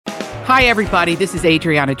Hi, everybody. This is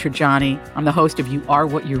Adriana Trajani. I'm the host of You Are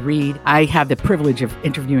What You Read. I have the privilege of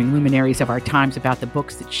interviewing luminaries of our times about the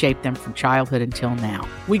books that shaped them from childhood until now.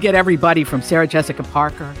 We get everybody from Sarah Jessica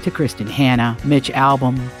Parker to Kristen Hanna, Mitch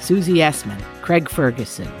Albom, Susie Essman, Craig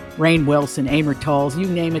Ferguson, Rainn Wilson, Amor Tolls, you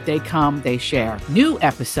name it, they come, they share. New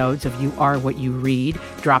episodes of You Are What You Read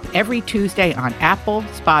drop every Tuesday on Apple,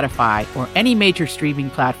 Spotify, or any major streaming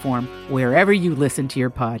platform wherever you listen to your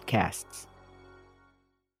podcasts.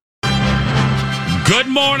 Good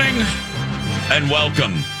morning and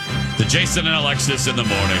welcome to Jason and Alexis in the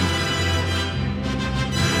Morning.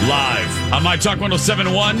 Live on My Talk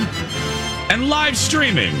 1071 and live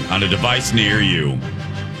streaming on a device near you.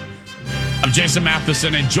 I'm Jason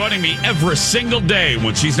Matheson, and joining me every single day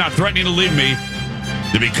when she's not threatening to leave me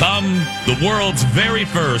to become the world's very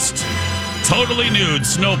first totally nude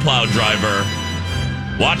snowplow driver.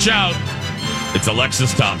 Watch out. It's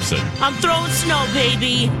Alexis Thompson. I'm throwing snow,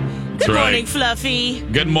 baby. Good morning, Fluffy.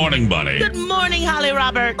 Good morning, Bunny. Good morning, Holly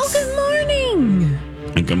Roberts. Oh, good morning.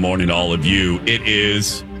 And good morning to all of you. It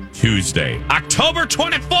is Tuesday, October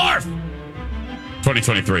 24th,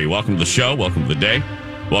 2023. Welcome to the show. Welcome to the day.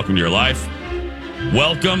 Welcome to your life.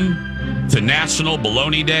 Welcome to National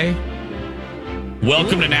Bologna Day.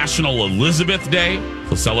 Welcome to National Elizabeth Day.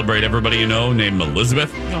 So celebrate everybody you know named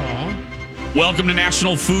Elizabeth. Aww. Welcome to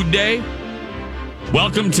National Food Day.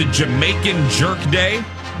 Welcome to Jamaican Jerk Day.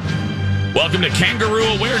 Welcome to Kangaroo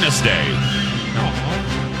Awareness Day.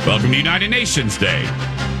 Aww. Welcome to United Nations Day.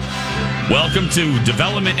 Welcome to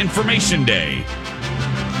Development Information Day.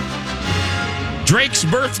 Drake's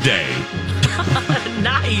birthday.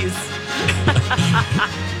 Nice.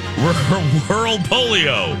 World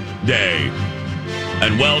Polio Day.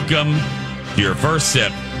 And welcome to your first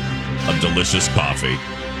sip of delicious coffee.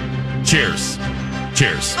 Cheers.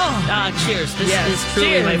 Cheers. Cheers. This is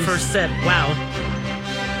truly my first sip. Wow.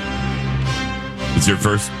 It's your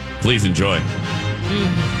first. Please enjoy.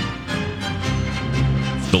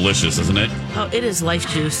 It's delicious, isn't it? Oh, it is life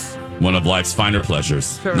juice. One of life's finer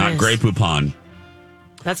pleasures. Sure Not is. Grey Poupon.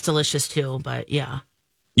 That's delicious too, but yeah.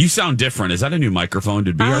 You sound different. Is that a new microphone?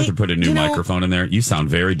 Did B. Arthur put a new microphone in there? You sound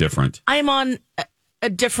very different. I am on a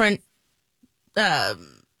different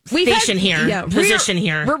position here.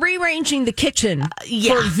 We're rearranging the kitchen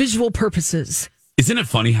for visual purposes. Isn't it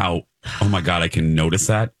funny how, oh my God, I can notice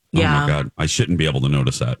that? Yeah. Oh my God, I shouldn't be able to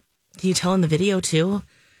notice that. Can you tell in the video too?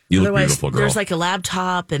 You look Otherwise, beautiful, girl. There's like a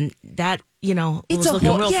laptop and that, it It's was a looking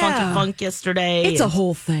whole- real yeah. funky funk yesterday. It's a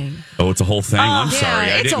whole thing. Oh, it's a whole thing? I'm yeah, sorry.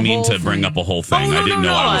 I it's didn't a mean whole to bring thing. up a whole thing. Oh, no, I didn't no,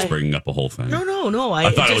 know no. I was bringing up a whole thing. No.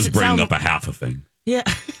 I thought I was bringing up a half a thing. Yeah.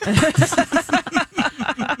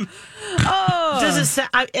 Does it sound?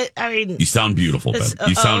 I mean, You sound beautiful, Ben.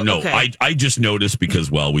 You sound okay. I just noticed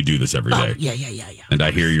because we do this every day. Yeah. And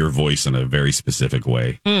I hear your voice in a very specific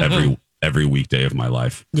way every weekday of my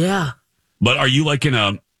life. Yeah. But are you like in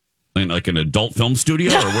an adult film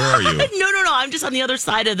studio, or where are you? No. I'm just on the other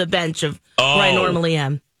side of the bench of where I normally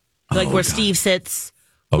am, like where Steve sits,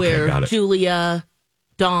 where got it. Julia,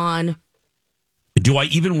 Dawn. Do I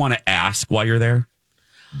even want to ask why you're there?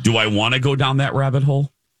 Do I want to go down that rabbit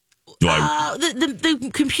hole? Do I?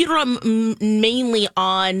 The computer I'm mainly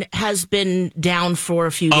on has been down for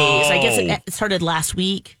a few days. I guess it started last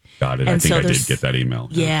week. Got it. And I think so I did there's- get that email.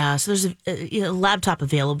 Yeah, so there's a laptop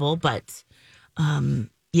available, but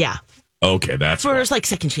yeah. Okay, that's For like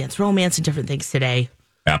second chance romance and different things today.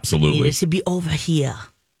 absolutely. Needed to be over here.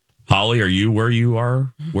 Holly, are you where you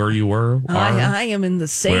are? Where you were? I am in the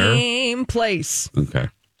same place. Okay.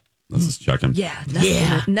 Let's just check in. Yeah,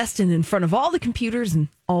 Yeah. nesting in front of all the computers and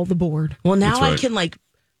all the board. Well, now That's right. I can like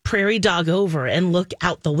prairie dog over and look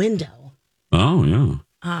out the window. Oh,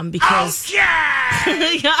 yeah. Because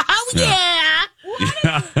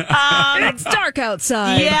It's dark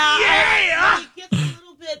outside. I get a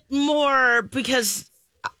little bit more because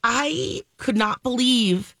I could not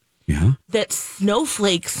believe Yeah. that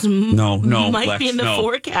snowflakes No, might Lex, be in the no.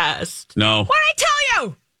 forecast. No. What did I tell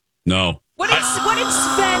you? No. What did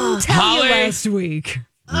Sven tell Holly. you last week?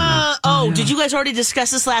 Did you guys already discuss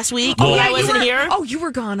this last week Well, when I you wasn't were, here? Oh, you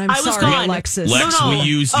were gone. I'm I was sorry, gone. Alexis. Lex, No. we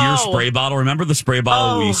used your Oh. spray bottle. Remember the spray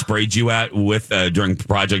bottle we sprayed you at with during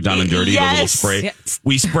Project Down and Dirty? The little Yes. spray. Yes.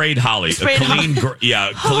 We sprayed Holly. Colleen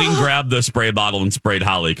grabbed the spray bottle and sprayed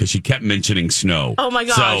Holly because she kept mentioning snow. Oh, my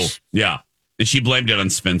gosh. So yeah, and she blamed it on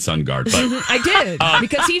Sven Sundgaard. But I did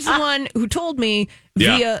because he's the one who told me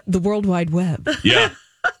via the World Wide Web. yeah.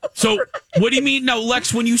 So what do you mean now,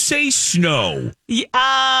 Lex? When you say snow,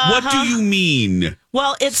 what do you mean?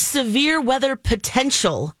 Well, it's severe weather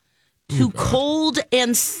potential to cold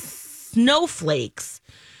and snowflakes.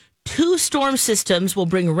 2 storm systems will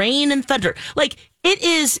bring rain and thunder. Like,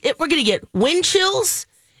 We're going to get wind chills.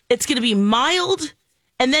 It's going to be mild,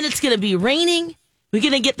 and then it's going to be raining. We're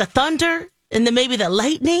going to get the thunder, and then maybe the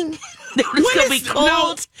lightning. Then it's going to be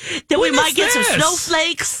cold. Then we might get some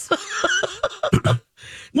snowflakes.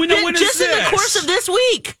 When just in the course of this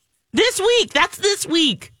week. This week. That's this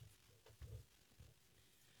week.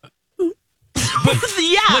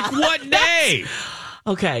 Yeah. Like what day?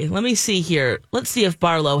 Okay, let me see here. Let's see if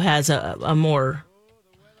Barlow has a more...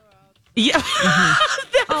 Yeah.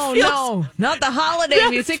 Oh, no. Not the holiday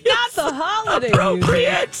music. Not the holiday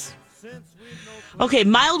appropriate. music. Okay,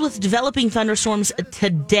 mild with developing thunderstorms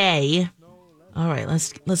today. All right,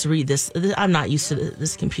 let's read this. I'm not used to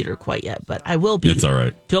this computer quite yet, but I will be. It's all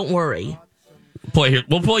right. Don't worry.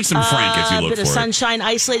 We'll play some Frank as you look for it. A bit of sunshine,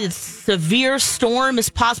 isolated severe storm is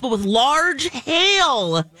possible with large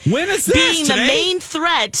hail. When is this? Being today? The main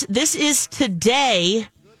threat. This is today.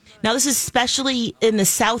 Now, this is especially in the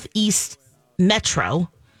southeast metro.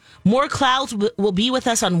 More clouds will be with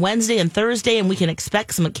us on Wednesday and Thursday, and we can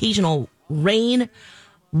expect some occasional rain.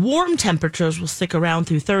 Warm temperatures will stick around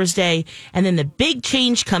through Thursday, and then the big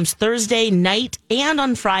change comes Thursday night and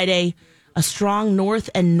on Friday. A strong north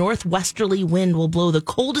and northwesterly wind will blow the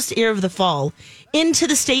coldest air of the fall into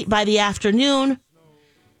the state by the afternoon.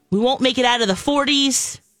 We won't make it out of the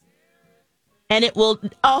 40s, and they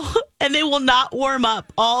will not warm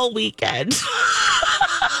up all weekend.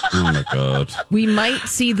 Oh my God. We might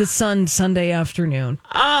see the sun Sunday afternoon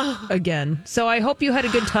again. So I hope you had a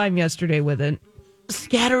good time yesterday with it.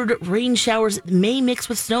 Scattered rain showers may mix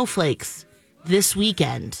with snowflakes this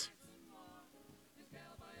weekend.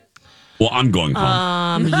 Well, I'm going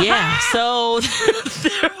home. Yeah, so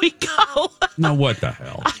there we go. Now, what the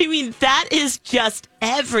hell? I mean, that is just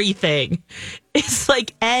everything. It's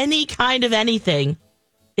like any kind of anything.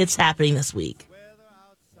 It's happening this week.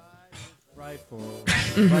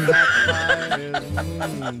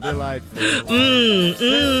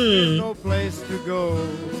 No place to go.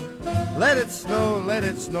 Let it snow, let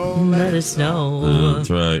it snow, let it snow.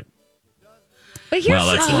 That's right. But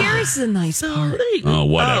here's the nice part. Oh,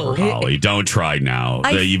 whatever, Holly. Don't try now.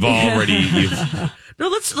 You've already. No,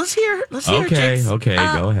 let's hear. Okay, Jinx. okay,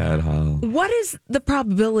 go ahead, Holly. What is the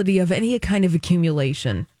probability of any kind of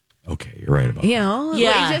accumulation? Okay, you're right about that. You know,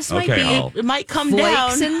 Yeah. it just might Okay, be It might come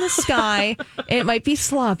flakes down. in the sky. It might be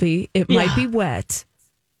sloppy. It might be wet,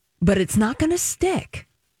 but it's not going to stick.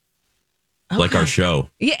 Like our show.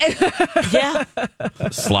 Yeah.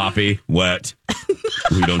 Sloppy, wet.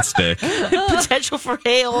 We don't stick. Potential for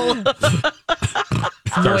hail.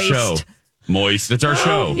 It's our show. Moist. It's our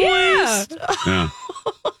show. Yeah.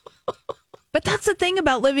 But that's the thing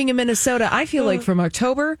about living in Minnesota. I feel like from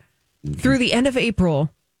October through the end of April,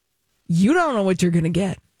 you don't know what you're going to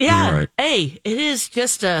get. Yeah. Right. Hey, it is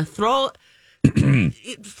just a throw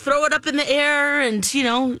it up in the air and,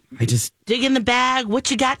 dig in the bag.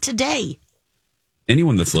 What you got today?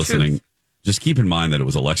 Anyone that's listening, just keep in mind that it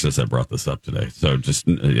was Alexis that brought this up today. So just,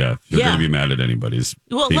 if you're going to be mad at anybody's.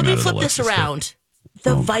 Well, let me flip this around.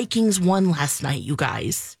 The Vikings won last night, you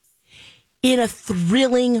guys. In a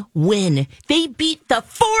thrilling win. They beat the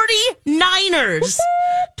 49ers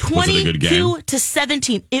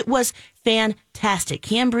 22-17. It was fantastic.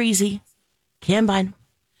 Cam Breezy, Cam Bynum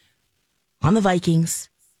on the Vikings.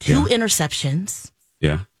 2 interceptions.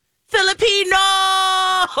 Yeah. Filipino!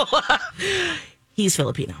 He's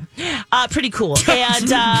Filipino. Pretty cool. And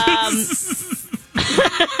he's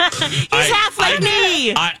half like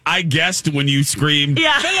me. I guessed when you screamed,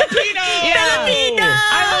 Filipino! Filipino!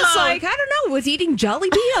 I was like, I don't know, was eating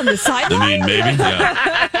Jollibee on the sideline? I mean, maybe.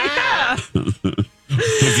 Yeah.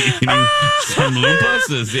 Was he eating some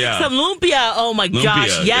lumpas? Yeah. Some lumpia. Oh, my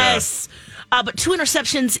gosh. Yes. Yeah. But 2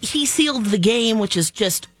 interceptions. He sealed the game, which is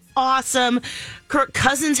just awesome. Kirk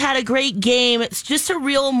Cousins had a great game. It's just a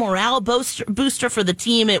real morale booster for the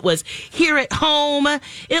team. It was here at home.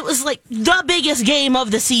 It was like the biggest game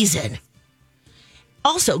of the season.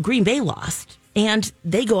 Also, Green Bay lost, and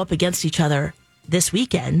they go up against each other this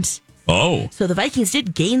weekend. Oh. So the Vikings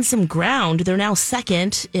did gain some ground. They're now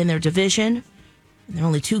second in their division. They're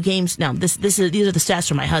only 2 games. Now, these are the stats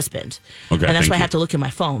from my husband. Okay, and that's why I you. have to look at my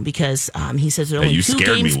phone because he says they're only you 2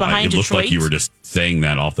 scared games me. behind It looked Detroit. like you were just saying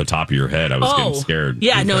that off the top of your head. I was getting scared.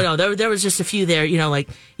 Yeah, no. There was just a few there,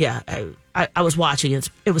 I was watching.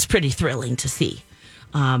 It was pretty thrilling to see.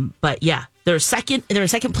 But yeah, they're in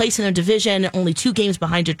second place in their division, only 2 games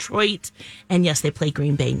behind Detroit. And yes, they play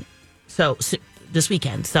Green Bay so this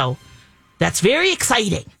weekend. So that's very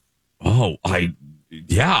exciting. Oh,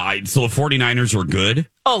 so the 49ers were good?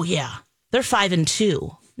 Oh, yeah. They're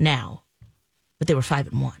 5-2 now. But they were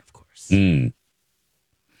 5-1, of course. And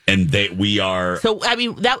And we are. So, I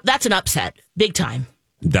mean, that's an upset. Big time.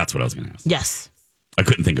 That's what I was going to ask. Yes. I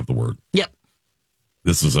couldn't think of the word. Yep.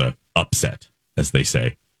 This was a upset, as they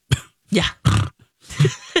say. Yeah.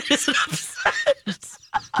 It's an upset.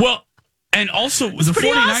 Well, and also it's the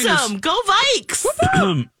 49ers. Awesome. Go Vikes.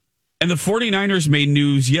 And the 49ers made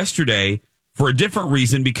news yesterday for a different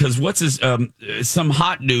reason because some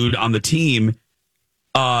hot dude on the team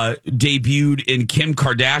debuted in Kim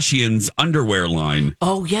Kardashian's underwear line.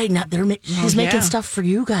 Oh, yeah. Now she's making stuff for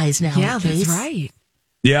you guys now. Yeah, Case. that's right.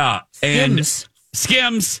 Yeah.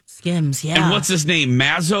 Skims. Skims, yeah. And what's his name?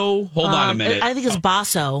 Mazzo? Hold on a minute. I think it's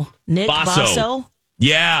Basso. Nick Basso.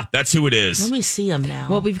 Yeah, that's who it is. Let me see him now.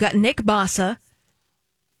 Well, we've got Nick Bossa,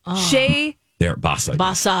 Shea there,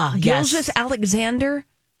 Bossa. Gilgeous Alexander,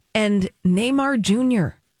 and Neymar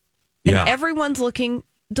Jr. And everyone's looking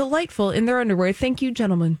delightful in their underwear. Thank you,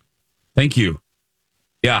 gentlemen. Thank you.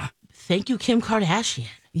 Yeah. Thank you, Kim Kardashian.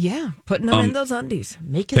 Yeah, putting them in those undies.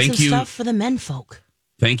 Making some stuff for the men folk.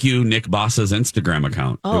 Thank you, Nick Bossa's Instagram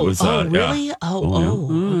account. Oh, really? Yeah.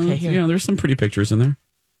 Okay. Here. Yeah, there's some pretty pictures in there.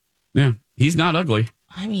 Yeah, he's not ugly.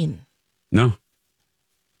 I mean, no.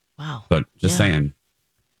 Wow. But just saying.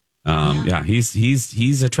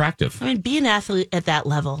 He's attractive. I mean, be an athlete at that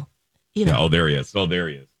level. You know. Yeah, there he is.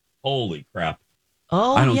 Holy crap.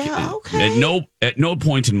 Oh, okay. At no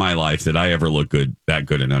point in my life did I ever look that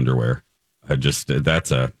good in underwear.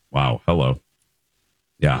 That's a wow. Hello.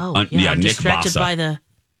 Yeah. I'm Nick distracted Bossa. by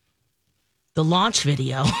the launch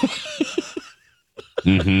video.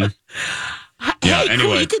 Mm-hmm. Hey,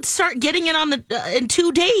 anyway. cool. You could start getting it on in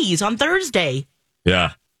 2 days on Thursday.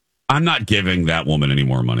 Yeah. I'm not giving that woman any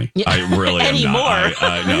more money. I really am not.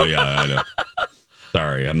 I know.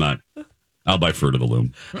 Sorry, I'm not. I'll buy Fruit of the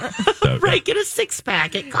Loom. So, right, get a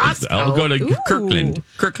 6-pack at Costco. I'll go to Kirkland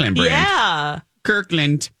brand. Yeah.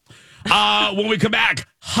 Kirkland. When we come back,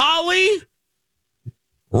 Holly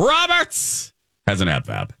Roberts has an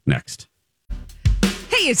ABFAB next.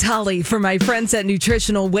 Hey, it's Holly for my friends at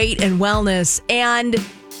Nutritional Weight and Wellness. And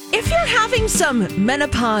if you're having some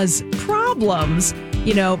menopause problems,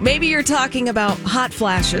 maybe you're talking about hot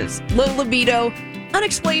flashes, low libido,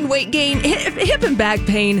 unexplained weight gain, hip and back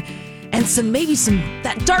pain, and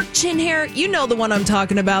that dark chin hair. You know the one I'm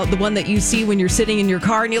talking about, the one that you see when you're sitting in your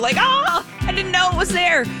car and you're like, I didn't know it was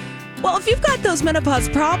there. Well, if you've got those menopause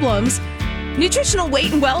problems, Nutritional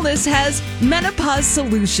Weight and Wellness has Menopause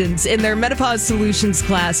Solutions in their Menopause Solutions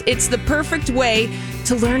class. It's the perfect way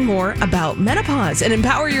to learn more about menopause and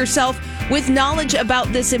empower yourself with knowledge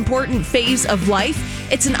about this important phase of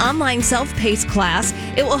life. It's an online self-paced class.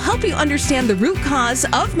 It will help you understand the root cause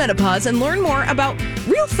of menopause and learn more about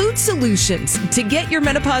real food solutions to get your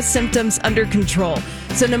menopause symptoms under control.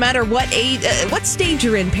 So no matter what stage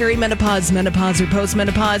you're in, perimenopause, menopause, or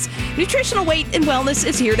postmenopause, Nutritional Weight and Wellness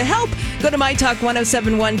is here to help. Go to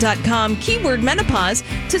mytalk1071.com, keyword menopause,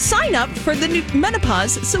 to sign up for the new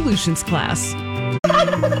Menopause Solutions class.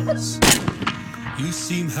 You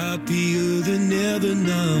seem happier than ever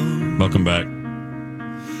now. Welcome back.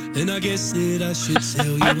 And I guess that I should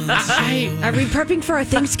tell you I'm sorry. Are we prepping for our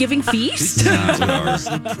Thanksgiving feast? Lewis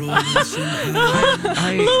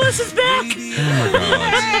is back.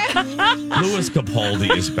 Oh my God. Louis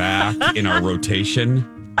Capaldi is back in our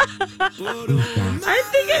rotation. I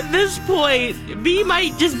think at this point, B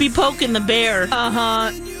might just be poking the bear.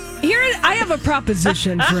 Here, I have a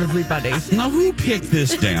proposition for everybody. Now, who picked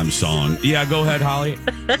this damn song? Yeah, go ahead, Holly.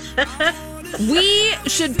 We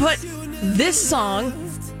should put this song,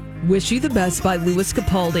 Wish You the Best by Louis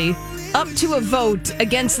Capaldi, up to a vote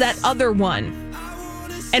against that other one.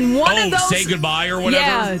 And one of those... Say Goodbye or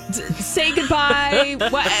whatever? Yeah, Say Goodbye.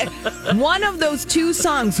 One of those two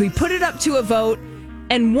songs, we put it up to a vote,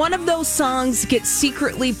 and one of those songs gets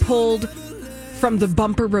secretly pulled from the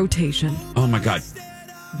bumper rotation. Oh, my God.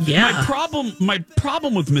 Yeah. My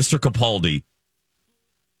problem with Mr. Capaldi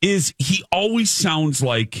is he always sounds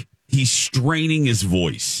like he's straining his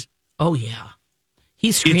voice. Oh, yeah.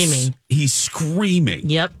 He's screaming. He's screaming.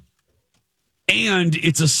 Yep. And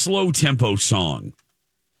it's a slow tempo song.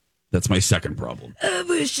 That's my second problem. I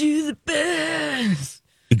wish you the best.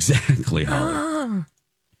 Exactly, Holly.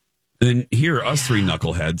 And here, us three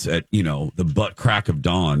knuckleheads at, the butt crack of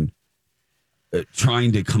dawn,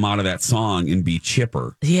 trying to come out of that song and be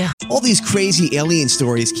chipper. Yeah. All these crazy alien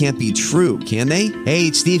stories can't be true, can they? Hey,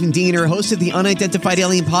 it's Stephen Diener, host of the Unidentified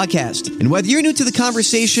Alien Podcast. And whether you're new to the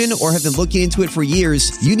conversation or have been looking into it for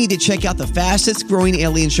years, you need to check out the fastest growing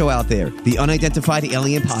alien show out there, the Unidentified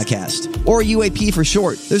Alien Podcast, or UAP for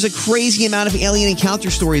short. There's a crazy amount of alien encounter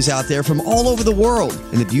stories out there from all over the world.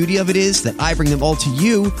 And the beauty of it is that I bring them all to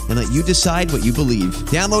you and let you decide what you believe.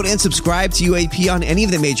 Download and subscribe to UAP on any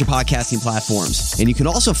of the major podcasting platforms. And you can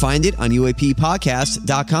also find it on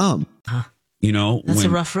UAPpodcast.com. You know, That's a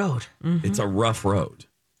rough road. It's a rough road.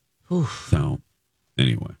 Oof. So,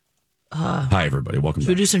 anyway. Hi, everybody. Welcome Should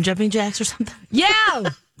we back. do some jumping jacks or something? Yeah.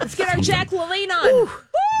 Let's get our Jack LaLanne on.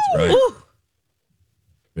 That's right.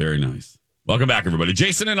 Very nice. Welcome back, everybody.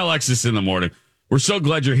 Jason and Alexis in the morning. We're so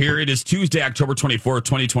glad you're here. It is Tuesday, October 24th,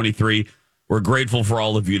 2023. We're grateful for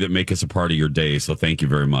all of you that make us a part of your day, so thank you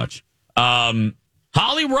very much.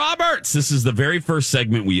 Holly Roberts. This is the very first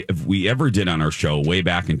segment we ever did on our show way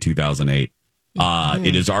back in 2008.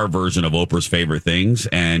 It is our version of Oprah's favorite things,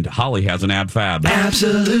 and Holly has an ABFAB.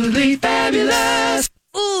 Absolutely fabulous.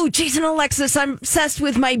 Ooh, Jason Alexis, I'm obsessed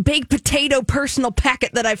with my baked potato personal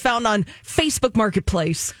packet that I found on Facebook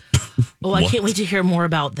Marketplace. Oh, I can't wait to hear more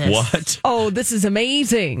about this. What? Oh, this is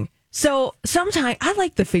amazing. So sometimes I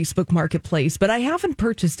like the Facebook Marketplace, but I haven't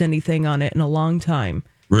purchased anything on it in a long time.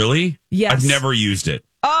 Really? Yes. I've never used it.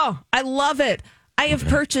 Oh, I love it. I have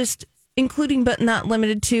purchased, including but not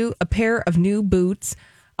limited to, a pair of new boots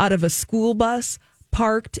out of a school bus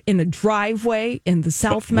parked in a driveway in the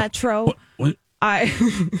South Metro. What?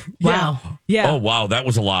 Wow. Yeah. Oh, wow. That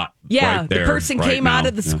was a lot. Yeah, right there, the person right came now. out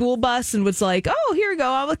of the school bus and was like, "Oh, here we go.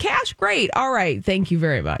 I'm a cash. Great. All right. Thank you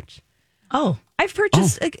very much." Oh. I've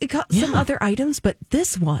purchased some other items, but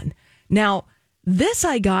this one. Now, this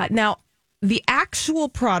I got. Now, the actual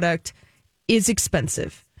product is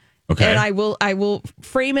expensive. Okay. And I will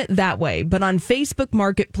frame it that way. But on Facebook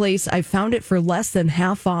Marketplace, I found it for less than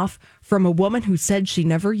half off from a woman who said she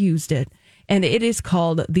never used it. And it is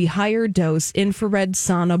called the Higher Dose Infrared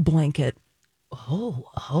Sauna Blanket.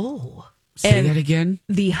 Oh. Say that again?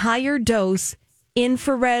 The Higher Dose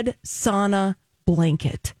Infrared Sauna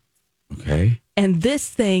Blanket. Okay. And this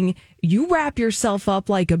thing, you wrap yourself up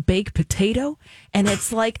like a baked potato, and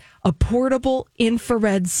it's like a portable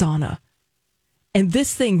infrared sauna. And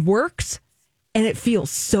this thing works, and it feels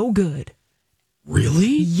so good.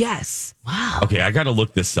 Really? Yes. Wow. Okay, I got to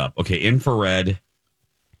look this up. Okay, infrared.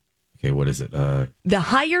 Okay, what is it? The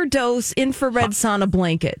Higher Dose Infrared Sauna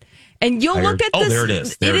Blanket. And you'll look at this. Oh, there it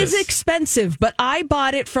is. There it it is is. expensive, but I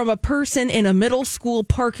bought it from a person in a middle school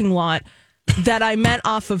parking lot that I met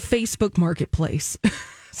off of Facebook Marketplace.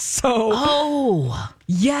 Oh.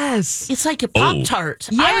 Yes. It's like a Pop-Tart.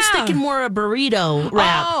 Yeah. I was thinking more a burrito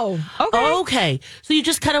wrap. Oh, okay. So you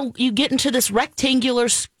just you get into this rectangular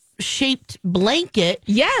shaped blanket.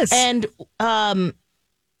 Yes. And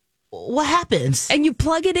what happens? And you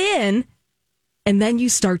plug it in, and then you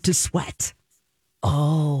start to sweat.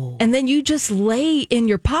 Oh. And then you just lay in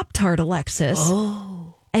your Pop-Tart, Alexis.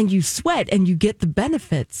 Oh. And you sweat, and you get the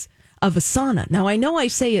benefits of a sauna. Now, I know I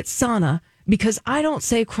say it's sauna because I don't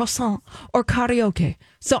say croissant or karaoke.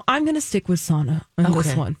 So I'm going to stick with sauna on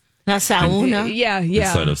this one. Not sauna? Yeah.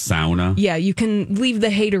 Instead of sauna? Yeah, you can leave the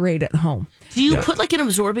haterade at home. Do you put like an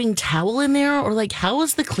absorbing towel in there? Or like, how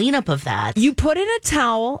is the cleanup of that? You put in a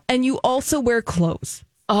towel, and you also wear clothes.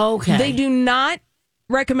 Okay. They do not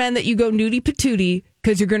recommend that you go nudie patootie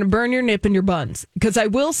because you're going to burn your nip and your buns. Because I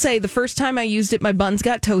will say, the first time I used it, my buns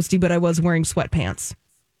got toasty, but I was wearing sweatpants.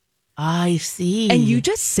 I see. And you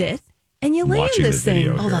just sit and you lay Watching in this the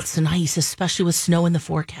video thing. here. Oh, that's nice, especially with snow in the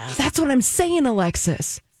forecast. That's what I'm saying,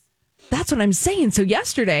 Alexis. That's what I'm saying. So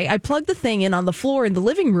yesterday, I plugged the thing in on the floor in the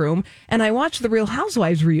living room, and I watched the Real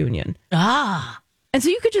Housewives reunion. Ah. And so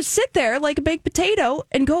you could just sit there like a baked potato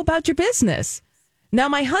and go about your business. Now,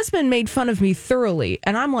 my husband made fun of me thoroughly,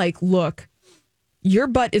 and I'm like, look, your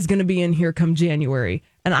butt is going to be in here come January,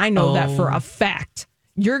 and I know that for a fact.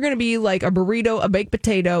 You're going to be like a burrito, a baked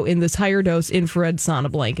potato in this Higher Dose infrared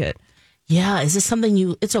sauna blanket. Yeah, is this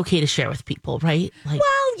something it's okay to share with people, right? Like,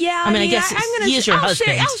 Well, yeah. I mean, I guess he is your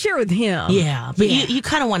husband. I'll share with him. Yeah, but you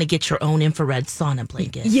kind of want to get your own infrared sauna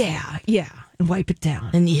blanket. Yeah, and wipe it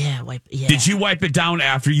down. And Did you wipe it down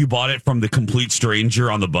after you bought it from the complete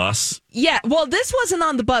stranger on the bus? Yeah, well, this wasn't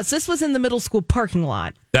on the bus. This was in the middle school parking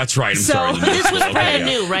lot. That's right. I'm sorry. But this was brand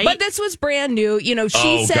new, right? But this was brand new. You know,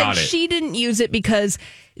 she said got it. she didn't use it because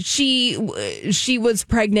she was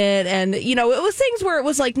pregnant, and you know, it was things where it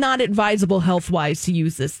was like not advisable health wise to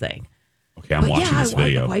use this thing. Okay, I'm watching this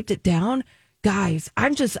video. I wiped it down. guys,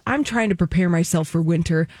 I'm trying to prepare myself for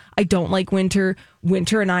winter. I don't like winter.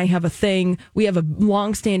 Winter and I have a thing. We have a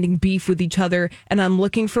long-standing beef with each other, and I'm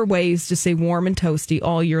looking for ways to stay warm and toasty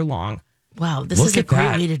all year long. Wow, this is a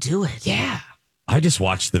great way to do it. Yeah. I just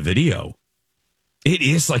watched the video. It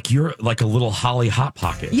is like you're like a little Holly Hot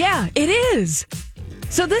Pocket. Yeah, it is.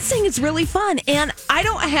 So this thing is really fun, and I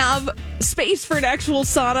don't have space for an actual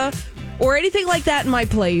sauna or anything like that in my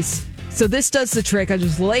place. So this does the trick. I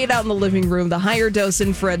just lay it out in the living room, the higher dose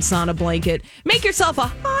infrared sauna blanket. Make yourself a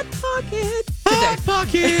hot pocket. Hot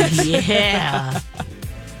pocket. Yeah.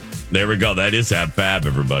 There we go. That is ABFAB,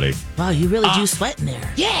 everybody. Wow, you really do sweat in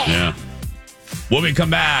there. Yeah. When we come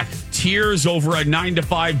back, tears over a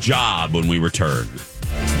 9-to-5 job when we return.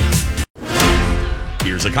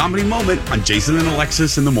 Here's a comedy moment on Jason and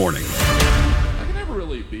Alexis in the morning. I can never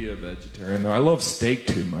really be a vegetarian, though. I love steak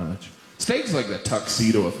too much. Steak's like the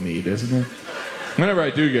tuxedo of meat, isn't it? Whenever I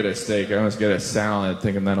do get a steak, I always get a salad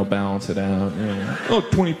thinking that'll balance it out. You know,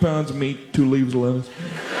 20 pounds of meat, 2 leaves of lettuce.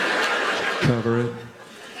 Cover it.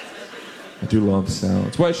 I do love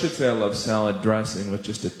salads. Well, I should say I love salad dressing with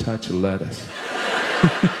just a touch of lettuce.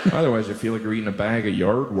 Otherwise, I feel like you're eating a bag of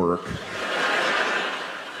yard work.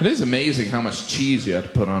 It is amazing how much cheese you have to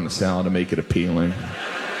put on a salad to make it appealing.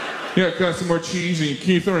 Yeah, got some more cheese, and can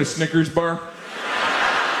you throw in a Snickers bar?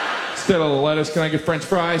 Instead of the lettuce, can I get French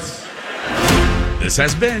fries? This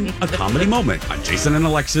has been a comedy moment on Jason and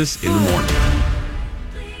Alexis in the morning.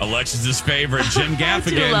 Alexis's favorite, Jim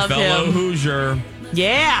Gaffigan, fellow him. Hoosier.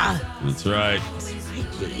 Yeah. That's right.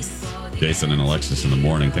 Jason and Alexis in the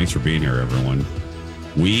morning. Thanks for being here, everyone.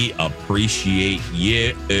 We appreciate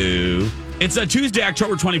you. It's a Tuesday,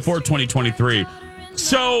 October 24th, 2023.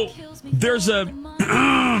 So there's a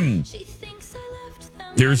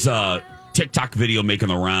TikTok video making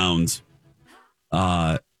the rounds,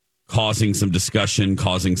 causing some discussion,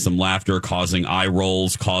 causing some laughter, causing eye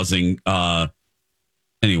rolls, causing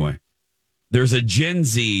anyway. There's a Gen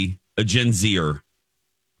Zer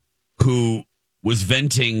who was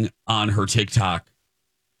venting on her TikTok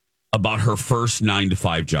about her first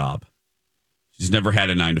 9-to-5 job. She's never had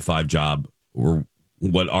a 9-to-5 job, or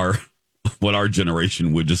what our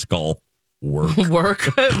generation would just call work.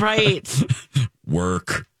 Work, right.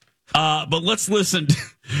 Work. But let's listen.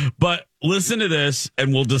 Listen to this,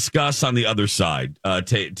 and we'll discuss on the other side.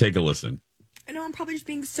 Take a listen. I know I'm probably just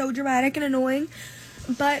being so dramatic and annoying,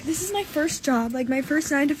 but this is my first job, like my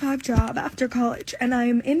first 9-to-5 job after college, and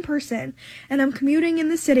I'm in person, and I'm commuting in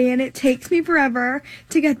the city, and it takes me forever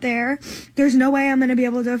to get there. There's no way I'm going to be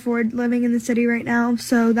able to afford living in the city right now,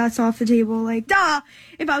 so that's off the table. Like, duh!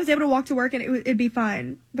 If I was able to walk to work, and it'd be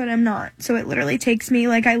fine, but I'm not. So it literally takes me,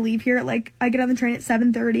 like, I leave here, like, I get on the train at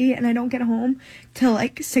 7:30, and I don't get home till,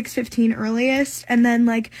 like, 6:15 earliest, and then,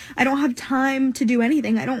 like, I don't have time to do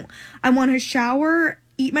anything. I want to shower,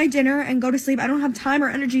 eat my dinner, and go to sleep. I don't have time or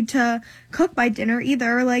energy to cook my dinner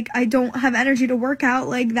either. Like, I don't have energy to work out.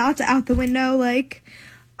 Like, that's out the window. Like,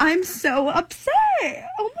 I'm so upset.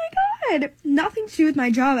 Oh my God. Nothing to do with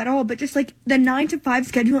my job at all, but just like the 9-to-5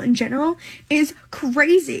 schedule in general is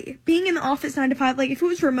crazy. Being in the office 9-to-5, like if it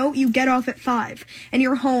was remote, you get off at 5 and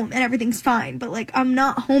you're home and everything's fine. But like, I'm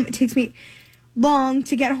not home. It takes me long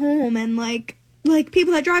to get home, and like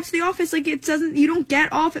people that drive to the office, like you don't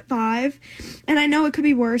get off at 5. And I know it could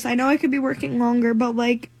be worse. I know I could be working longer, but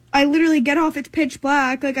like I literally get off, it's pitch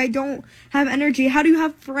black. Like I don't have energy. How do you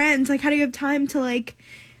have friends? Like how do you have time to like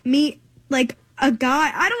meet like a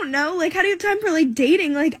guy? I don't know. Like how do you have time for like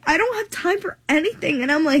dating? Like I don't have time for anything,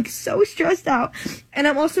 and I'm like so stressed out. And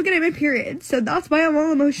I'm also getting my period, so that's why I'm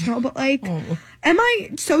all emotional. But like, am I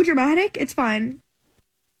so dramatic? It's fine.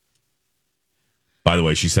 By the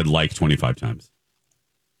way, she said like 25 times.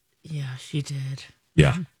 Yeah, she did.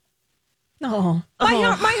 Yeah. Oh,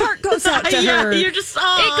 my heart goes out to her. You're just,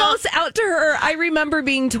 It goes out to her. I remember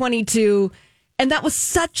being 22, and that was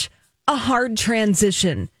such a hard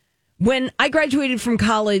transition. When I graduated from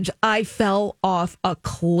college, I fell off a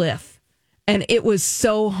cliff, and it was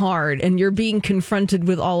so hard, and you're being confronted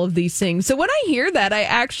with all of these things. So when I hear that, I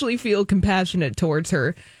actually feel compassionate towards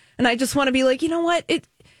her, and I just want to be like, you know what?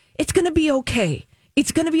 It's going to be okay.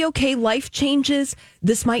 It's going to be okay. Life changes.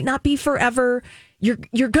 This might not be forever.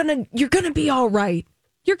 You're going to be all right.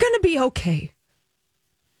 You're going to be okay.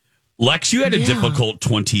 Lex, you had a difficult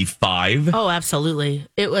 25. Oh, absolutely.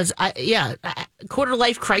 It was, quarter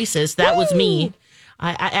life crisis. That was me.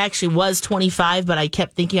 I actually was 25, but I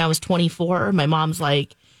kept thinking I was 24. My mom's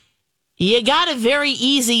like, you got a very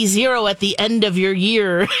easy 0 at the end of your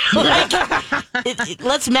year. Let's do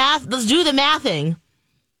the mathing.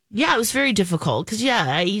 Yeah, it was very difficult because,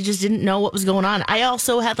 I just didn't know what was going on. I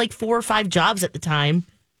also had like 4 or 5 jobs at the time.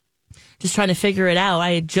 just trying to figure it out.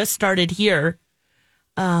 I had just started here,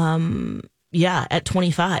 at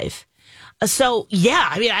 25. So, yeah,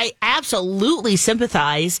 I mean, I absolutely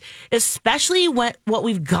sympathize, especially what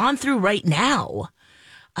we've gone through right now.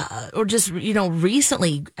 Or just,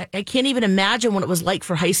 recently. I can't even imagine what it was like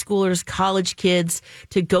for high schoolers, college kids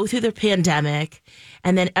to go through the pandemic,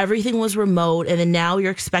 and then everything was remote, and then now you're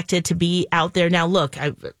expected to be out there. Now, look,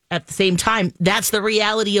 at the same time, that's the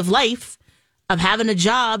reality of life, of having a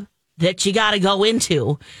job that you got to go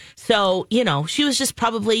into. So, she was just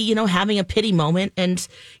probably, having a pity moment, and,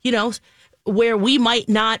 where we might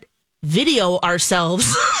not video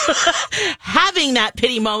ourselves having that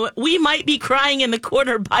pity moment, we might be crying in the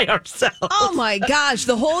corner by ourselves. Oh my gosh,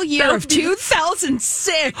 the whole year of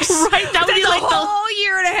 2006. Right, that would be like the whole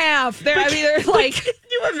year and a half. They're like, can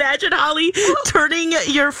you imagine, Holly, turning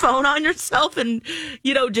your phone on yourself and,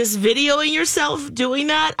 just videoing yourself doing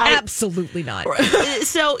that? Absolutely not.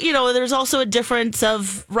 So, there's also a difference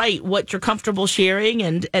of, what you're comfortable sharing.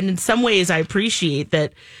 And in some ways, I appreciate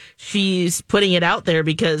that she's putting it out there,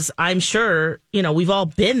 because I'm sure, we've all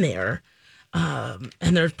been there. And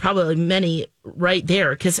there's probably many right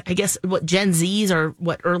there, because I guess Gen Zs are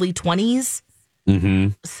early 20s. Mm-hmm.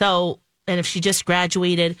 So, and if she just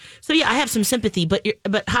graduated. So, yeah, I have some sympathy. But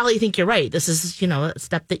Holly, I think you're right. This is, a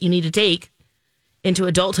step that you need to take into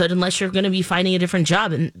adulthood, unless you're going to be finding a different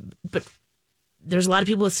job. But there's a lot of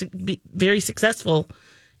people that be very successful,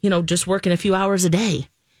 just working a few hours a day.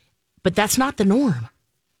 But that's not the norm.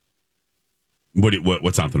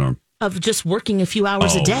 What's not the norm? Of just working a few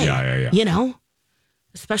hours a day. Yeah.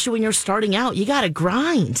 Especially when you're starting out, you got to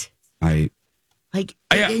grind. And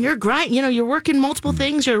you're grinding, you're working multiple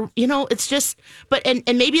things, it's just, and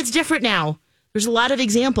maybe it's different now. There's a lot of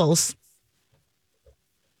examples,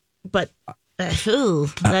 but that's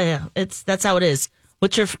how it is.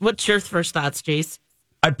 What's your first thoughts, Jace?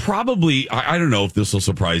 I don't know if this will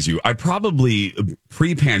surprise you. I probably,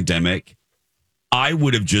 pre-pandemic, I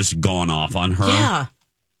would have just gone off on her. Yeah.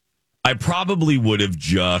 I probably would have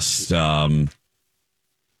just I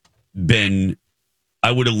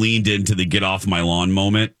would have leaned into the get off my lawn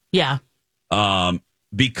moment. Yeah.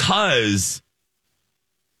 Because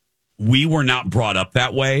we were not brought up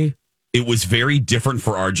that way. It was very different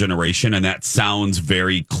for our generation, and that sounds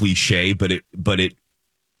very cliche, but it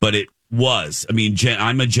was. I mean,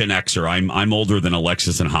 I'm a Gen Xer. I'm older than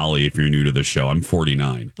Alexis and Holly, if you're new to the show. I'm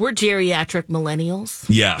 49. We're geriatric millennials.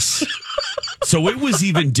 Yes. So it was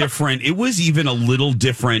even different. It was even a little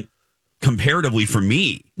different comparatively for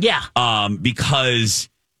me. Yeah. Because,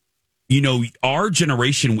 our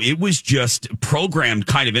generation, it was just programmed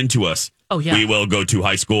kind of into us. Oh, yeah. We will go to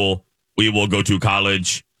high school. We will go to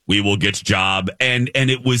college. We will get a job. And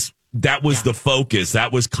that was the focus.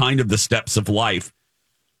 That was kind of the steps of life.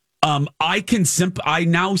 I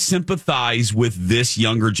now sympathize with this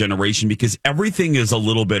younger generation, because everything is a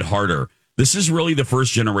little bit harder. This is really the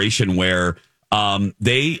first generation where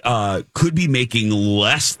they could be making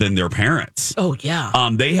less than their parents. Oh, yeah.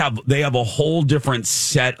 They have a whole different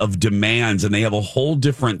set of demands, and they have a whole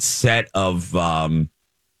different set of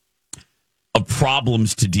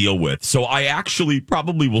problems to deal with. So I actually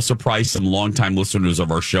probably will surprise some longtime listeners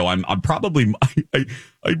of our show. I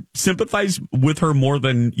sympathize with her more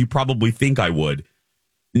than you probably think I would.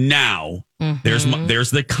 Now, there's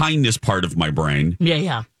the kindness part of my brain.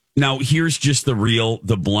 Yeah. Now, here's just the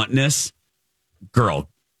bluntness. Girl,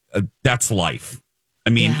 that's life. I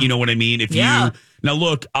mean, you know what I mean? Now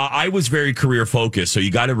look, I was very career focused, so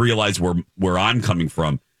you got to realize where I'm coming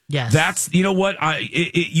from. Yes. That's, you know what?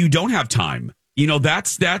 You don't have time.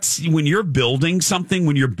 That's when you're building something,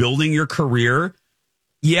 when you're building your career.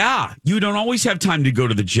 Yeah. You don't always have time to go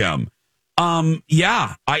to the gym. I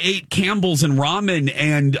ate Campbell's and ramen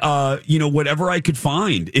and, whatever I could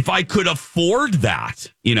find, if I could afford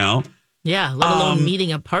that, Yeah. Let alone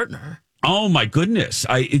meeting a partner. Oh my goodness.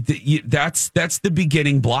 That's the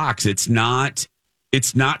beginning blocks. It's not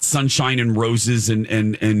sunshine and roses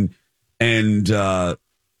and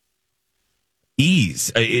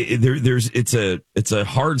ease. It's a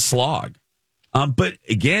hard slog. But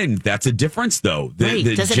again, that's a difference though.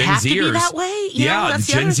 The Does it Gen have Zers, to be that way? The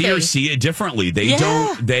Gen Zers see it differently. They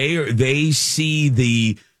don't. They see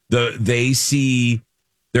they see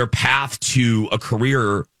their path to a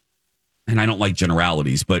career. And I don't like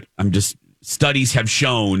generalities, but studies have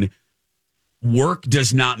shown work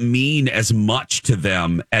does not mean as much to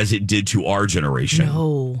them as it did to our generation.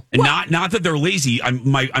 No. And not that they're lazy.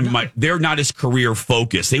 They're not as career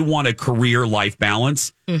focused. They want a career life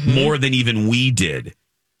balance more than even we did.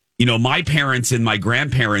 My parents and my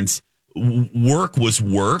grandparents, work was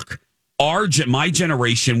work my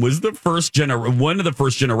generation was one of the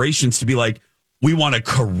first generations to be like, we want a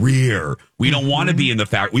career. We don't want to be in the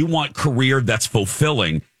factory. We want career that's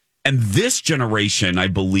fulfilling. And this generation, I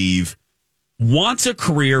believe, wants a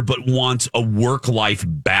career, but wants a work-life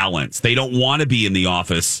balance. They don't want to be in the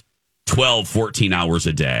office 12, 14 hours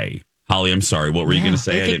a day. Holly, I'm sorry. What were you going to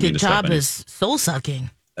say? I think the job is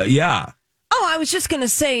soul-sucking. Yeah. Oh, I was just going to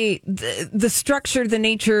say the structure, the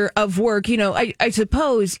nature of work. I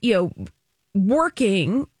suppose,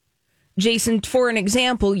 working, Jason, for an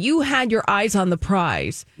example, you had your eyes on the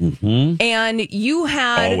prize. And you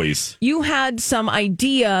had some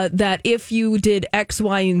idea that if you did X,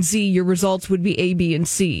 Y, and Z, your results would be A, B, and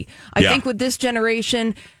C. I think with this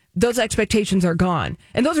generation, those expectations are gone.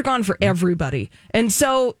 And those are gone for everybody. And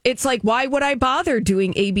so it's like, why would I bother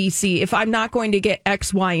doing A, B, C if I'm not going to get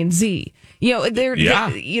X, Y, and Z?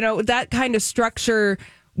 That kind of structure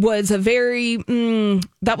was a very,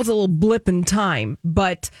 that was a little blip in time.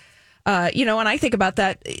 But, and I think about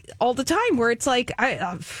that all the time where it's like,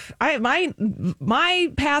 my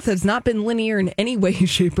path has not been linear in any way,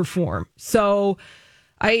 shape, or form. So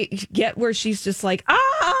I get where she's just like,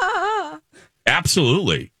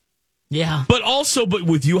 Absolutely. Yeah. But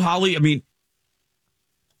with you, Holly, I mean,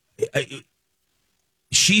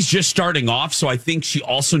 she's just starting off, so I think she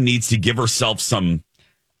also needs to give herself some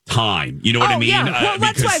time. You know what I mean? Yeah. Well,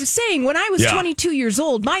 that's what I was saying. When I was 22 years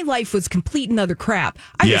old, my life was complete and utter crap.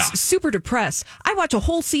 I was super depressed. I watched a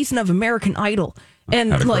whole season of American Idol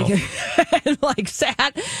and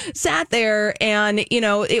sat there, and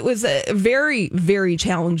it was very, very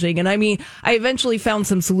challenging. And I mean, I eventually found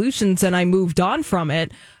some solutions and I moved on from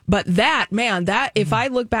it. But that if I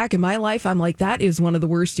look back in my life, I'm like, that is one of the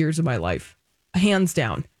worst years of my life, hands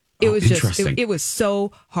down. It was just, it was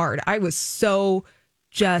so hard. I was so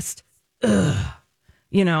just,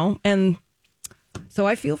 and so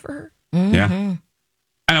I feel for her. Yeah. And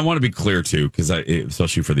I want to be clear too, because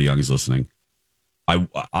especially for the youngs listening,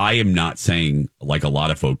 I am not saying, like a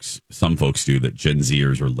lot of folks, some folks do, that Gen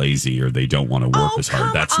Zers are lazy or they don't want to work as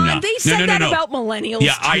hard. That's not. They said that about millennials.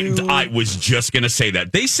 Yeah, too. I was just going to say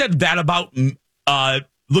that. They said that about,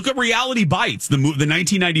 look at Reality Bites, the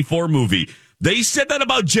 1994 movie. They said that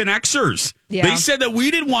about Gen Xers. Yeah. They said that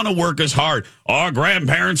we didn't want to work as hard. Our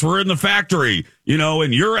grandparents were in the factory,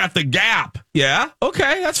 and you're at the Gap. Yeah,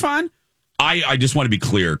 okay, that's fine. I just want to be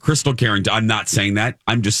clear. Crystal Karen, I'm not saying that.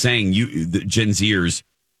 I'm just saying the Gen Zers,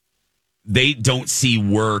 they don't see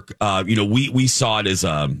work. We saw it as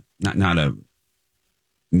not a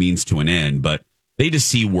means to an end, but they just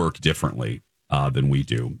see work differently than we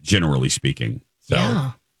do, generally speaking. So,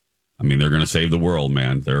 I mean, they're going to save the world,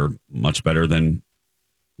 man. They're much better than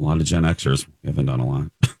a lot of Gen Xers. We haven't done a lot.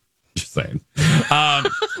 Just saying.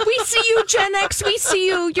 We see you, Gen X. We see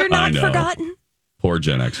you. You're not forgotten. Poor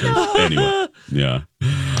Gen Xers. Anyway, yeah.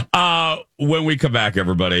 When we come back,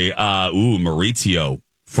 everybody, Maurizio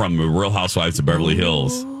from Real Housewives of Beverly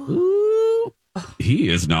Hills. Ooh. He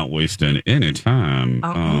is not wasting any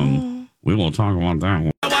time. We will talk about that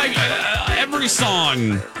one. Every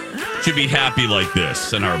song should be happy like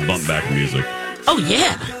this in our bump back music. Oh,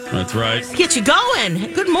 yeah. That's right. Get you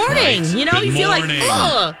going. Good morning. Right. You feel like,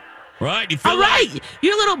 ugh. Right. You feel all right.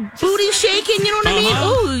 Your little booty shaking, you know what I mean?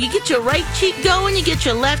 Ooh, you get your right cheek going. You get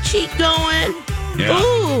your left cheek going. Yeah.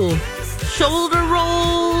 Ooh. Shoulder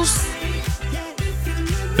rolls.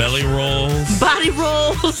 Belly rolls. Body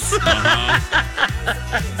rolls.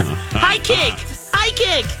 High kick. High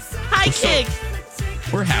kick. High kick.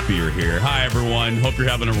 We're happy you're here. Hi, everyone. Hope you're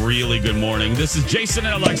having a really good morning. This is Jason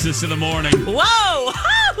and Alexis in the morning. Whoa!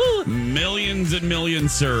 Millions and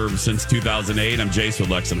millions served since 2008. I'm Jason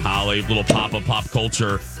with Lex and Holly. Little pop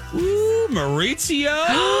culture. Ooh,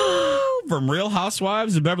 Maurizio from Real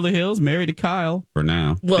Housewives of Beverly Hills, married to Kyle for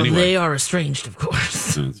now. Well, anyway. They are estranged, of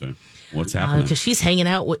course. That's right. What's happening? Because she's hanging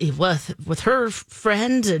out with her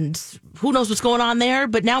friend, and who knows what's going on there.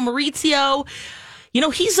 But now Maurizio,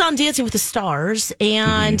 he's on Dancing with the Stars,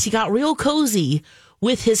 and he got real cozy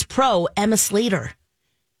with his pro, Emma Slater.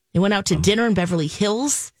 They went out to dinner in Beverly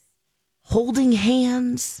Hills, holding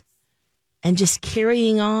hands and just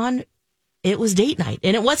carrying on. It was date night.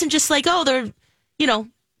 And it wasn't just like, they're,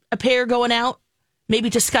 a pair going out, maybe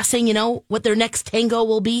discussing, what their next tango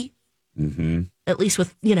will be. Mm-hmm. At least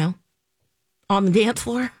with, on the dance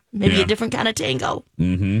floor. Maybe a different kind of tango.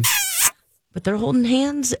 Mm-hmm. But they're holding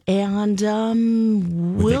hands, and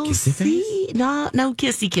we'll see. No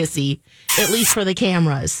kissy. At least for the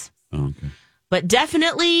cameras. Oh, okay. But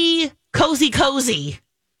definitely cozy.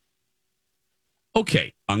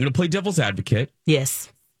 Okay, I'm going to play devil's advocate.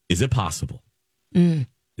 Yes. Is it possible?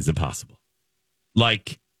 Is it possible?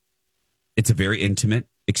 Like, it's a very intimate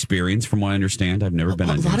experience, from what I understand. I've never been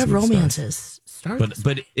on a lot of romances start,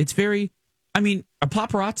 but it's very. I mean, a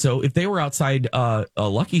paparazzo, if they were outside a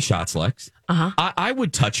Lucky Shots, Lex, I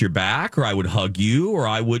would touch your back, or I would hug you, or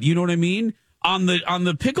I would, you know what I mean? On the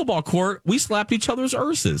pickleball court, we slapped each other's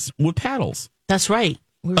urses with paddles. That's right.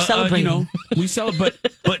 We were celebrating. We celebrate,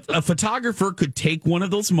 but a photographer could take one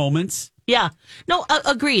of those moments. Yeah. No,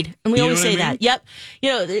 agreed. And we always say that. Yep.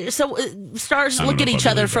 So stars look at each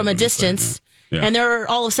other from a distance, and they're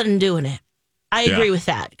all of a sudden doing it. I agree with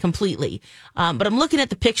that completely. But I'm looking at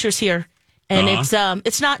the pictures here, and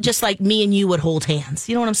it's not just like me and you would hold hands.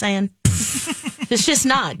 You know what I'm saying? It's just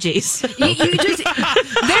not, Jace.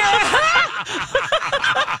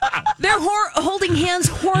 They're holding hands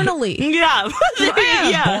hornily. Yeah.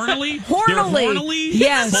 Hornily? Hornily.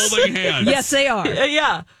 Yes. Holding hands. Yes, they are.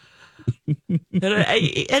 Yeah. and they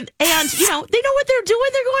know what they're doing.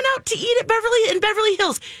 They're going out to eat at Beverly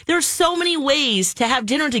Hills. There's so many ways to have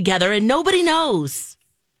dinner together, and nobody knows.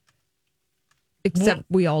 Except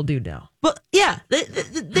we all do know. But yeah,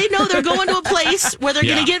 they know they're going to a place where they're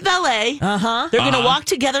going to get valet. They're going to walk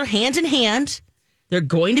together hand in hand. They're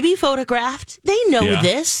going to be photographed. They know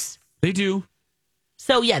this. They do.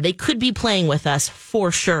 So yeah, they could be playing with us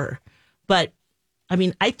for sure. But I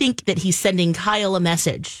mean, I think that he's sending Kyle a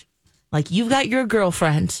message. Like, you've got your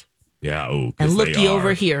girlfriend. Yeah. Oh, and looky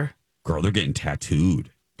over here. Girl, they're getting tattooed.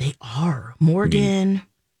 They are. Morgan,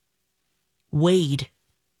 Wade.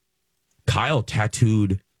 Kyle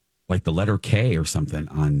tattooed like the letter K or something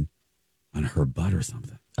on her butt or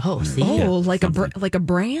something. Oh, see, like a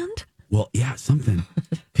brand. Well, yeah, something.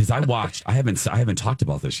 Because I haven't talked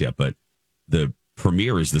about this yet, but the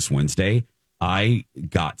premiere is this Wednesday. I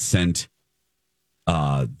got sent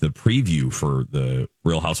the preview for the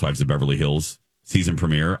Real Housewives of Beverly Hills season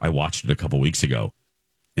premiere. I watched it a couple weeks ago,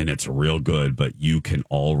 and it's real good. But you can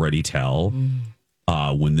already tell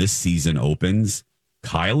when this season opens,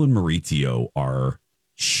 Kyle and Maurizio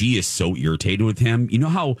she is so irritated with him. You know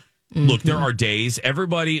how, look, there are days,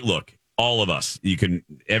 all of us,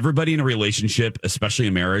 everybody in a relationship, especially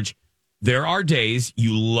in marriage, there are days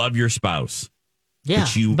you love your spouse. Yeah,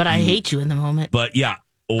 but I hate you in the moment. But yeah.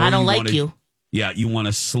 I don't like you. Yeah, you want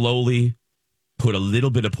to slowly put a little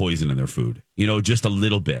bit of poison in their food. Just a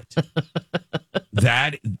little bit.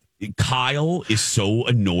 That Kyle is so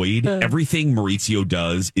annoyed. Everything Maurizio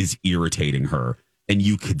does is irritating her. And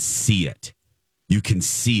you could see it. You can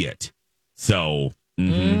see it. So,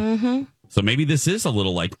 so maybe this is a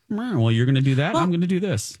little like, well, you're going to do that. I'm going to do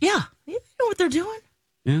this. Yeah. You know what they're doing.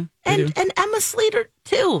 Yeah. And Emma Slater,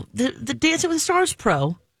 too. The Dancing with the Stars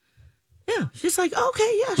pro. Yeah. She's like,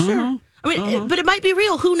 okay, yeah, sure. I mean, but it might be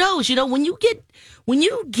real. Who knows? When you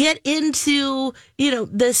get into,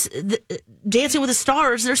 this Dancing with the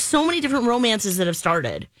Stars, there's so many different romances that have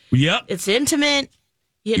started. Yep. It's intimate.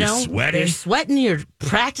 You're sweating. You're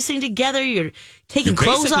practicing together. You're taking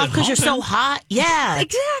clothes off because you're so hot. Yeah,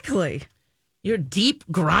 exactly. You're deep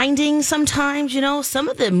grinding sometimes. Some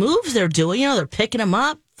of the moves they're doing. They're picking them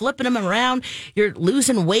up, flipping them around. You're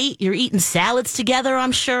losing weight. You're eating salads together.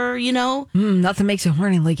 I'm sure. Nothing makes you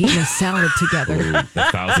horny like eating a salad together. Ooh, the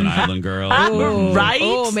Thousand Island Girl. Right?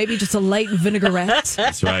 Oh, maybe just a light vinaigrette.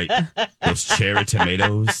 That's right. Those cherry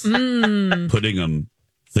tomatoes. Putting them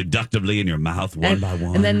seductively in your mouth one by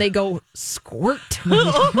one. And then they go squirt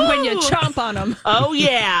when you chomp on them. Oh,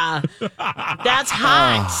 yeah. That's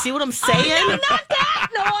hot. See what I'm saying? Not that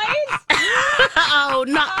noise. Oh,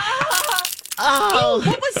 not. Oh,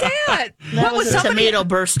 what was that? That was a tomato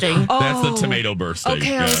bursting. Oh. That's the tomato bursting.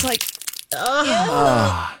 Okay, I was like,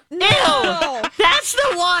 Ew. That's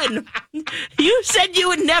the one. You said you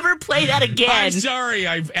would never play that again. I'm sorry.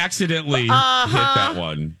 I've accidentally hit that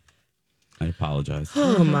one. I apologize.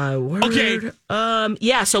 Oh, my word. Okay.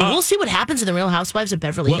 So we'll see what happens in the Real Housewives of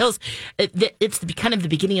Beverly Hills. It's kind of the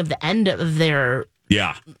beginning of the end of their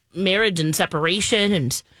marriage and separation.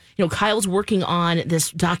 And, Kyle's working on this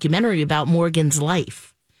documentary about Morgan's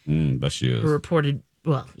life. But she is. Reported,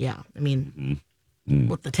 with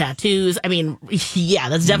the tattoos. I mean, yeah,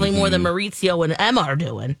 that's definitely more than Maurizio and Emma are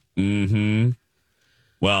doing. Mm-hmm.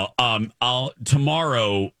 Well,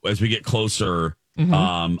 tomorrow, as we get closer...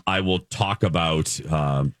 I will talk about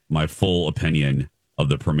my full opinion of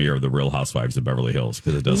the premiere of the Real Housewives of Beverly Hills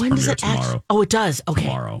because it does premiere tomorrow. Oh, it does. Okay,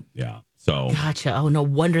 tomorrow. Yeah. So gotcha. Oh, no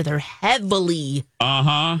wonder they're heavily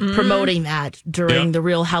promoting that during the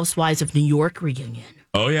Real Housewives of New York reunion.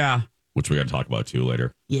 Oh yeah, which we got to talk about too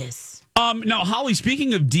later. Yes. Now, Holly,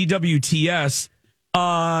 speaking of DWTS,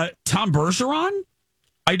 Tom Bergeron.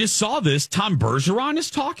 I just saw this. Tom Bergeron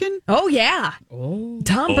is talking? Oh, yeah. Tom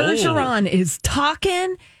Bergeron is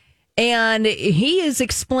talking, and he is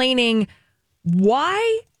explaining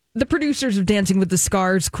why the producers of Dancing with the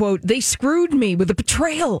Stars, quote, they screwed me with a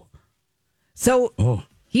betrayal. So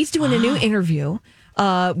he's doing a new interview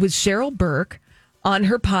with Cheryl Burke on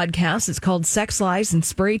her podcast. It's called Sex, Lies, and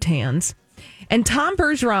Spray Tans. And Tom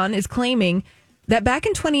Bergeron is claiming that back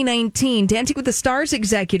in 2019, Dancing with the Stars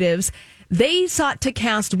executives, they sought to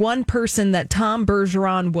cast one person that Tom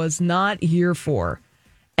Bergeron was not here for.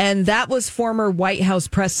 And that was former White House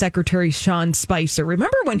press secretary Sean Spicer.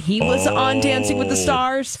 Remember when he was on Dancing with the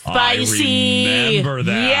Stars? Spicy. I remember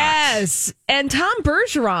that. Yes. And Tom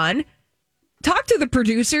Bergeron talked to the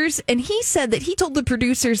producers, and he said that he told the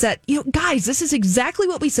producers that, guys, this is exactly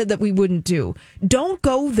what we said that we wouldn't do. Don't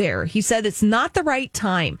go there. He said it's not the right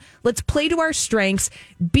time. Let's play to our strengths,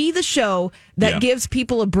 be the show that gives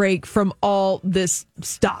people a break from all this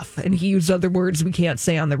stuff. And he used other words we can't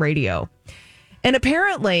say on the radio. And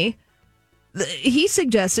apparently, he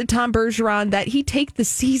suggested, Tom Bergeron, that he take the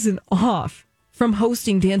season off from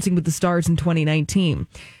hosting Dancing with the Stars in 2019.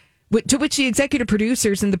 To which the executive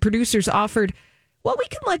producers and the producers offered, well, we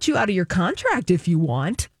can let you out of your contract if you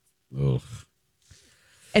want. Ugh.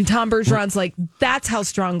 And Tom Bergeron's like, that's how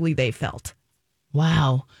strongly they felt.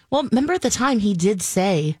 Wow. Well, remember at the time he did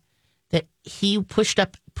say that he pushed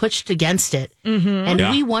against it. Mm-hmm. And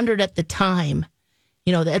we wondered at the time,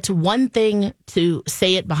 that's one thing to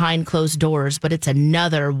say it behind closed doors, but it's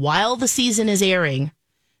another while the season is airing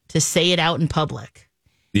to say it out in public.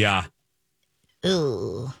 Yeah.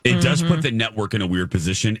 Ugh. It does put the network in a weird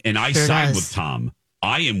position, and I side with Tom.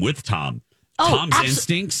 I am with Tom. Tom's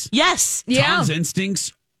instincts. Yes. Tom's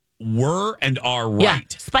instincts were and are right.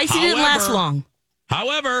 Yeah. Spicy didn't last long.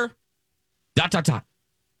 However, ...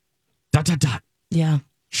 Yeah.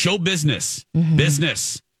 Show business.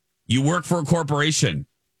 Business. You work for a corporation.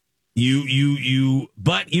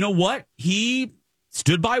 But you know what? He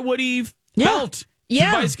stood by what he felt.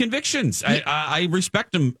 Yeah. By his convictions. I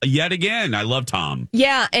respect him yet again. I love Tom.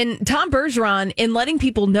 Yeah, and Tom Bergeron, in letting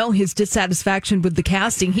people know his dissatisfaction with the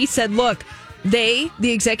casting, he said, look, the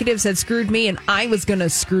executives had screwed me and I was going to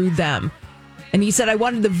screw them. And he said, I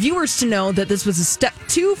wanted the viewers to know that this was a step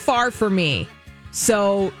too far for me.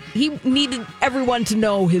 So he needed everyone to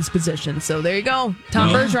know his position. So there you go. Tom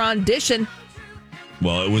Bergeron dishing.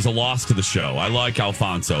 Well, it was a loss to the show. I like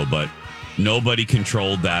Alfonso, but nobody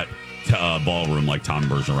controlled that ballroom like Tom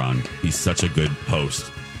Bergeron. He's such a good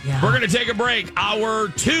host. Yeah. We're going to take a break. Hour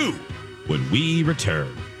 2 when we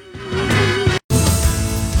return.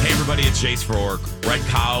 Hey, everybody, it's Jace for Red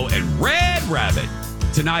Cow and Red Rabbit.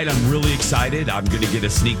 Tonight, I'm really excited. I'm going to get a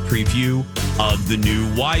sneak preview of the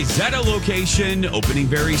new Wayzata location opening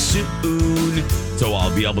very soon. So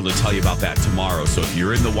I'll be able to tell you about that tomorrow. So if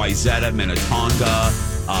you're in the Wayzata, Minnetonka,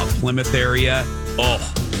 Plymouth area,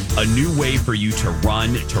 a new way for you to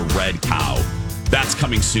run to Red Cow. That's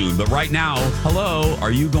coming soon. But right now, hello,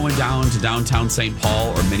 are you going down to downtown St. Paul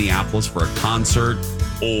or Minneapolis for a concert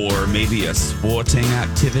or maybe a sporting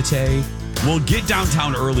activity? Well, get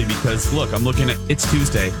downtown early because, look, I'm looking at, it's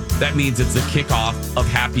Tuesday. That means it's the kickoff of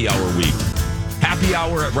Happy Hour Week. Happy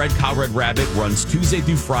Hour at Red Cow Red Rabbit runs Tuesday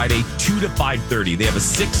through Friday, 2 to 5:30. They have a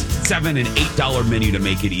 $6, $7, and $8 menu to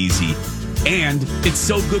make it easy. And it's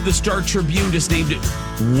so good, the Star Tribune just named it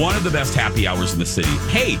one of the best happy hours in the city.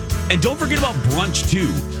 Hey, and don't forget about brunch, too.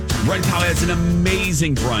 Red Cow has an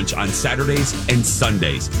amazing brunch on Saturdays and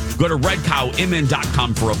Sundays. Go to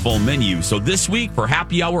redcowmn.com for a full menu. So this week, for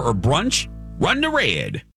happy hour or brunch, run to Red.